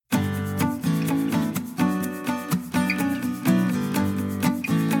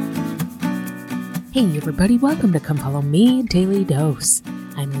Hey everybody, welcome to Come Follow Me Daily Dose.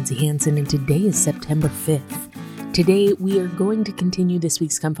 I'm Lindsay Hansen and today is September 5th. Today we are going to continue this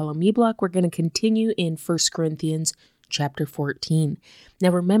week's Come Follow Me block. We're going to continue in 1 Corinthians chapter 14. Now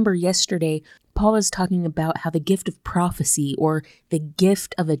remember yesterday, Paul was talking about how the gift of prophecy or the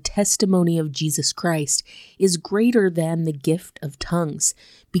gift of a testimony of Jesus Christ is greater than the gift of tongues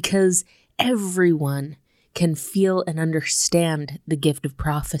because everyone can feel and understand the gift of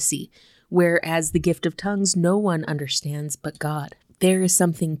prophecy. Whereas the gift of tongues, no one understands but God. There is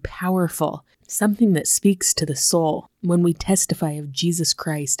something powerful, something that speaks to the soul when we testify of Jesus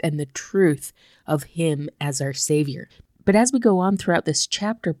Christ and the truth of Him as our Savior. But as we go on throughout this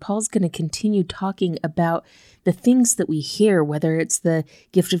chapter, Paul's going to continue talking about the things that we hear, whether it's the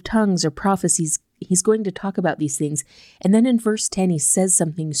gift of tongues or prophecies. He's going to talk about these things. And then in verse 10, he says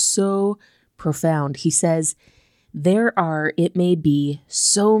something so profound. He says, "There are, it may be,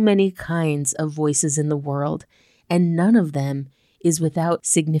 so many kinds of voices in the world, and none of them is without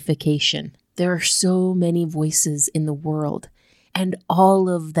signification." There are so many voices in the world, and all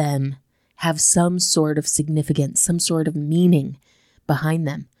of them have some sort of significance, some sort of meaning behind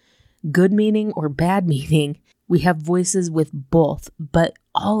them. Good meaning or bad meaning, we have voices with both, but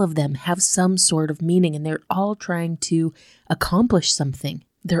all of them have some sort of meaning, and they're all trying to accomplish something.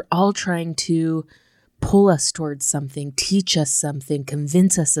 They're all trying to pull us towards something, teach us something,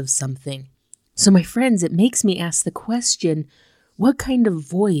 convince us of something. So my friends, it makes me ask the question, what kind of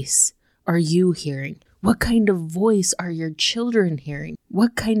voice are you hearing? What kind of voice are your children hearing?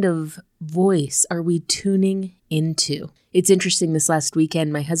 What kind of voice are we tuning into? It's interesting, this last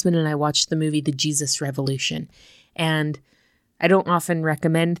weekend, my husband and I watched the movie The Jesus Revolution, and I don't often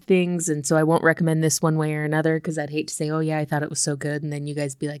recommend things, and so I won't recommend this one way or another because I'd hate to say, oh yeah, I thought it was so good, and then you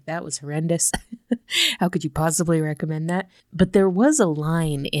guys be like, that was horrendous. How could you possibly recommend that? But there was a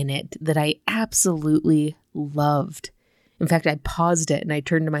line in it that I absolutely loved. In fact, I paused it and I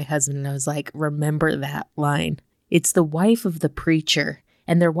turned to my husband and I was like, remember that line. It's the wife of the preacher,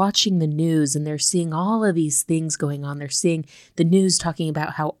 and they're watching the news and they're seeing all of these things going on. They're seeing the news talking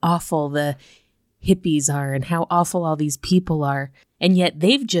about how awful the hippies are and how awful all these people are. And yet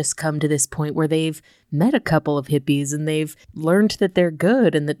they've just come to this point where they've met a couple of hippies and they've learned that they're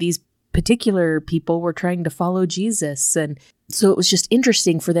good and that these particular people were trying to follow Jesus. And so it was just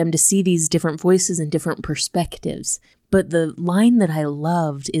interesting for them to see these different voices and different perspectives. But the line that I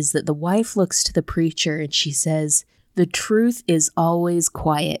loved is that the wife looks to the preacher and she says, "The truth is always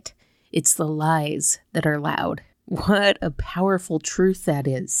quiet. It's the lies that are loud." What a powerful truth that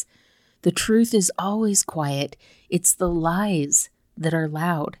is. The truth is always quiet. It's the lies that are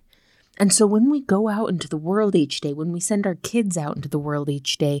loud. And so when we go out into the world each day, when we send our kids out into the world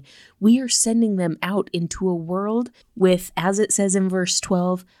each day, we are sending them out into a world with, as it says in verse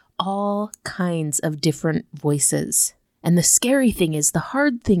 12, all kinds of different voices. And the scary thing is, the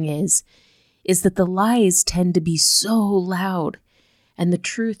hard thing is that the lies tend to be so loud and the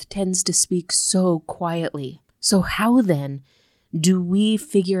truth tends to speak so quietly. So how then do we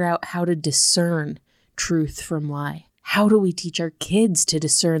figure out how to discern truth from lie? How do we teach our kids to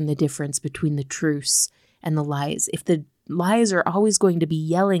discern the difference between the truths and the lies? If the lies are always going to be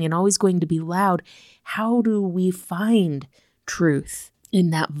yelling and always going to be loud, how do we find truth in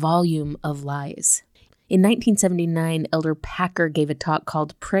that volume of lies? In 1979, Elder Packer gave a talk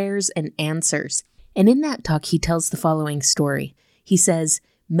called Prayers and Answers. And in that talk, he tells the following story. He says,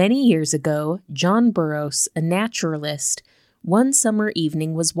 "Many years ago, John Burroughs, a naturalist, one summer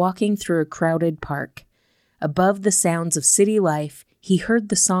evening was walking through a crowded park. Above the sounds of city life, he heard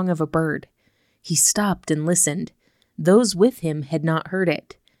the song of a bird. He stopped and listened. Those with him had not heard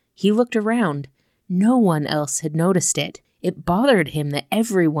it. He looked around. No one else had noticed it. It bothered him that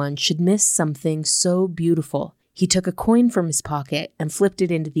everyone should miss something so beautiful. He took a coin from his pocket and flipped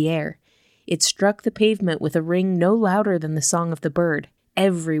it into the air. It struck the pavement with a ring no louder than the song of the bird.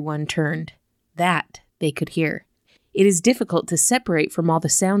 Everyone turned. That they could hear. It is difficult to separate from all the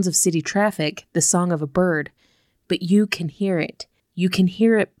sounds of city traffic the song of a bird, but you can hear it. You can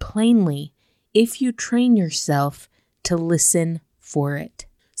hear it plainly if you train yourself to listen for it."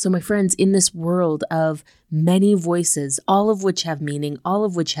 So my friends, in this world of many voices, all of which have meaning, all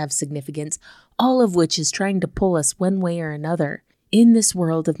of which have significance, all of which is trying to pull us one way or another, in this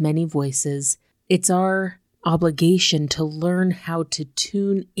world of many voices, it's our obligation to learn how to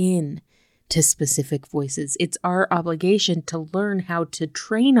tune in to specific voices. It's our obligation to learn how to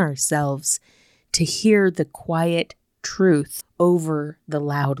train ourselves to hear the quiet truth over the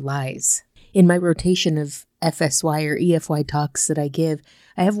loud lies. In my rotation of FSY or EFY talks that I give,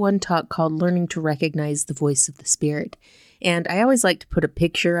 I have one talk called Learning to Recognize the Voice of the Spirit. And I always like to put a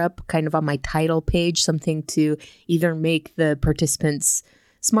picture up kind of on my title page, something to either make the participants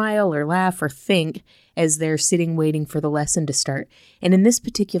smile or laugh or think as they're sitting waiting for the lesson to start. And in this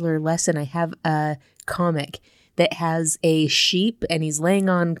particular lesson, I have a comic that has a sheep and he's laying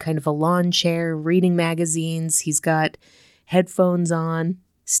on kind of a lawn chair, reading magazines. He's got headphones on,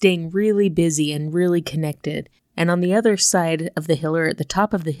 staying really busy and really connected. And on the other side of the hill, or at the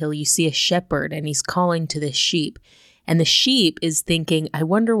top of the hill, you see a shepherd and he's calling to this sheep. And the sheep is thinking, I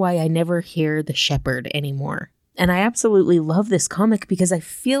wonder why I never hear the shepherd anymore. And I absolutely love this comic because I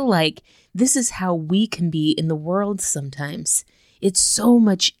feel like this is how we can be in the world sometimes. It's so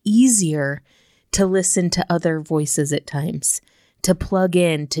much easier to listen to other voices at times, to plug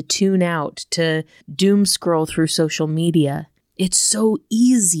in, to tune out, to doom scroll through social media. It's so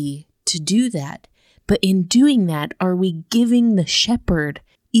easy to do that. But in doing that, are we giving the shepherd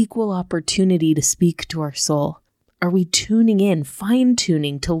equal opportunity to speak to our soul? Are we tuning in,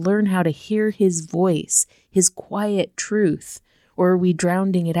 fine-tuning to learn how to hear his voice, his quiet truth? Or are we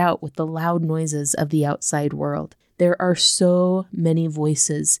drowning it out with the loud noises of the outside world? There are so many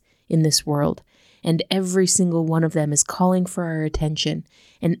voices in this world, and every single one of them is calling for our attention,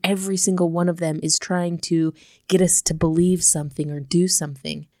 and every single one of them is trying to get us to believe something or do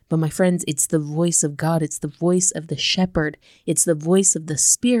something. But my friends, it's the voice of God, it's the voice of the shepherd, it's the voice of the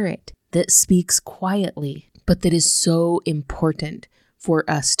Spirit that speaks quietly, but that is so important for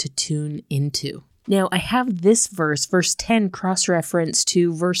us to tune into. Now, I have this verse 10, cross-referenced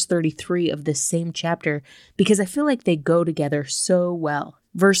to verse 33 of this same chapter, because I feel like they go together so well.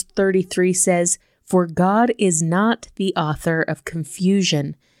 Verse 33 says, "For God is not the author of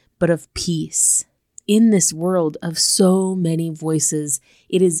confusion, but of peace." In this world of so many voices,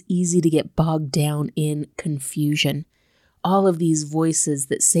 it is easy to get bogged down in confusion. All of these voices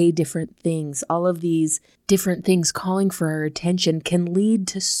that say different things, all of these different things calling for our attention can lead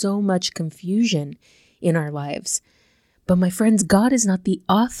to so much confusion in our lives. But my friends, God is not the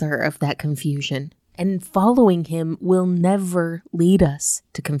author of that confusion, and following him will never lead us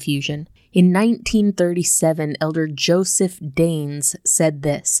to confusion. In 1937, Elder Joseph Daines said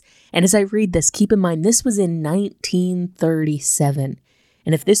this, and as I read this, keep in mind this was in 1937.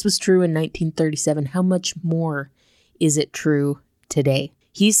 And if this was true in 1937, how much more is it true today?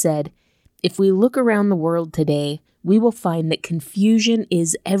 He said, "If we look around the world today, we will find that confusion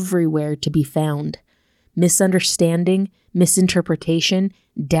is everywhere to be found. Misunderstanding, misinterpretation,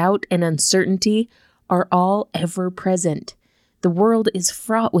 doubt, and uncertainty are all ever present. The world is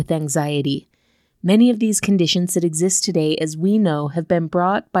fraught with anxiety. Many of these conditions that exist today, as we know, have been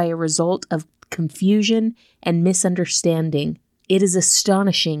brought by a result of confusion and misunderstanding. It is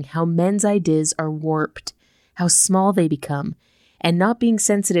astonishing how men's ideas are warped, how small they become, and not being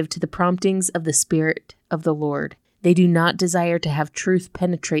sensitive to the promptings of the Spirit of the Lord. They do not desire to have truth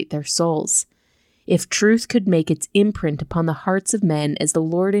penetrate their souls. If truth could make its imprint upon the hearts of men as the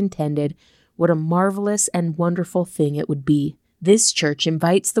Lord intended, what a marvelous and wonderful thing it would be. This church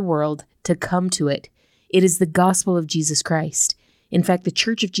invites the world to come to it. It is the gospel of Jesus Christ. In fact, the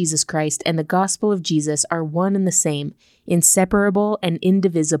Church of Jesus Christ and the gospel of Jesus are one and the same, inseparable and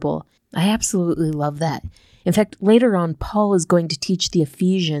indivisible. I absolutely love that. In fact, later on, Paul is going to teach the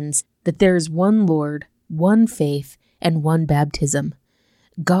Ephesians that there is one Lord, one faith, and one baptism.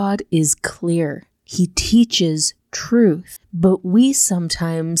 God is clear. He teaches truth, but we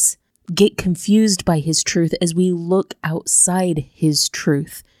sometimes get confused by his truth as we look outside his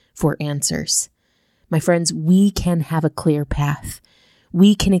truth for answers. My friends, we can have a clear path.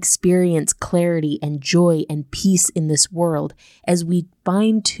 We can experience clarity and joy and peace in this world as we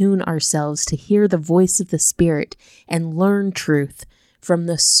fine-tune ourselves to hear the voice of the Spirit and learn truth from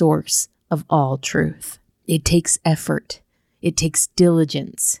the source of all truth. It takes effort. It takes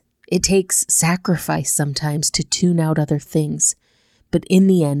diligence. It takes sacrifice sometimes to tune out other things. But in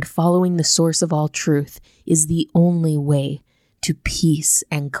the end, following the source of all truth is the only way to peace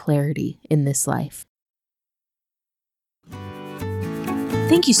and clarity in this life.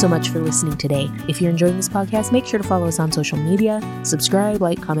 Thank you so much for listening today. If you're enjoying this podcast, make sure to follow us on social media, subscribe,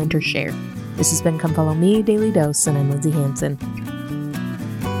 like, comment, or share. This has been Come Follow Me, Daily Dose, and I'm Lindsay Hansen.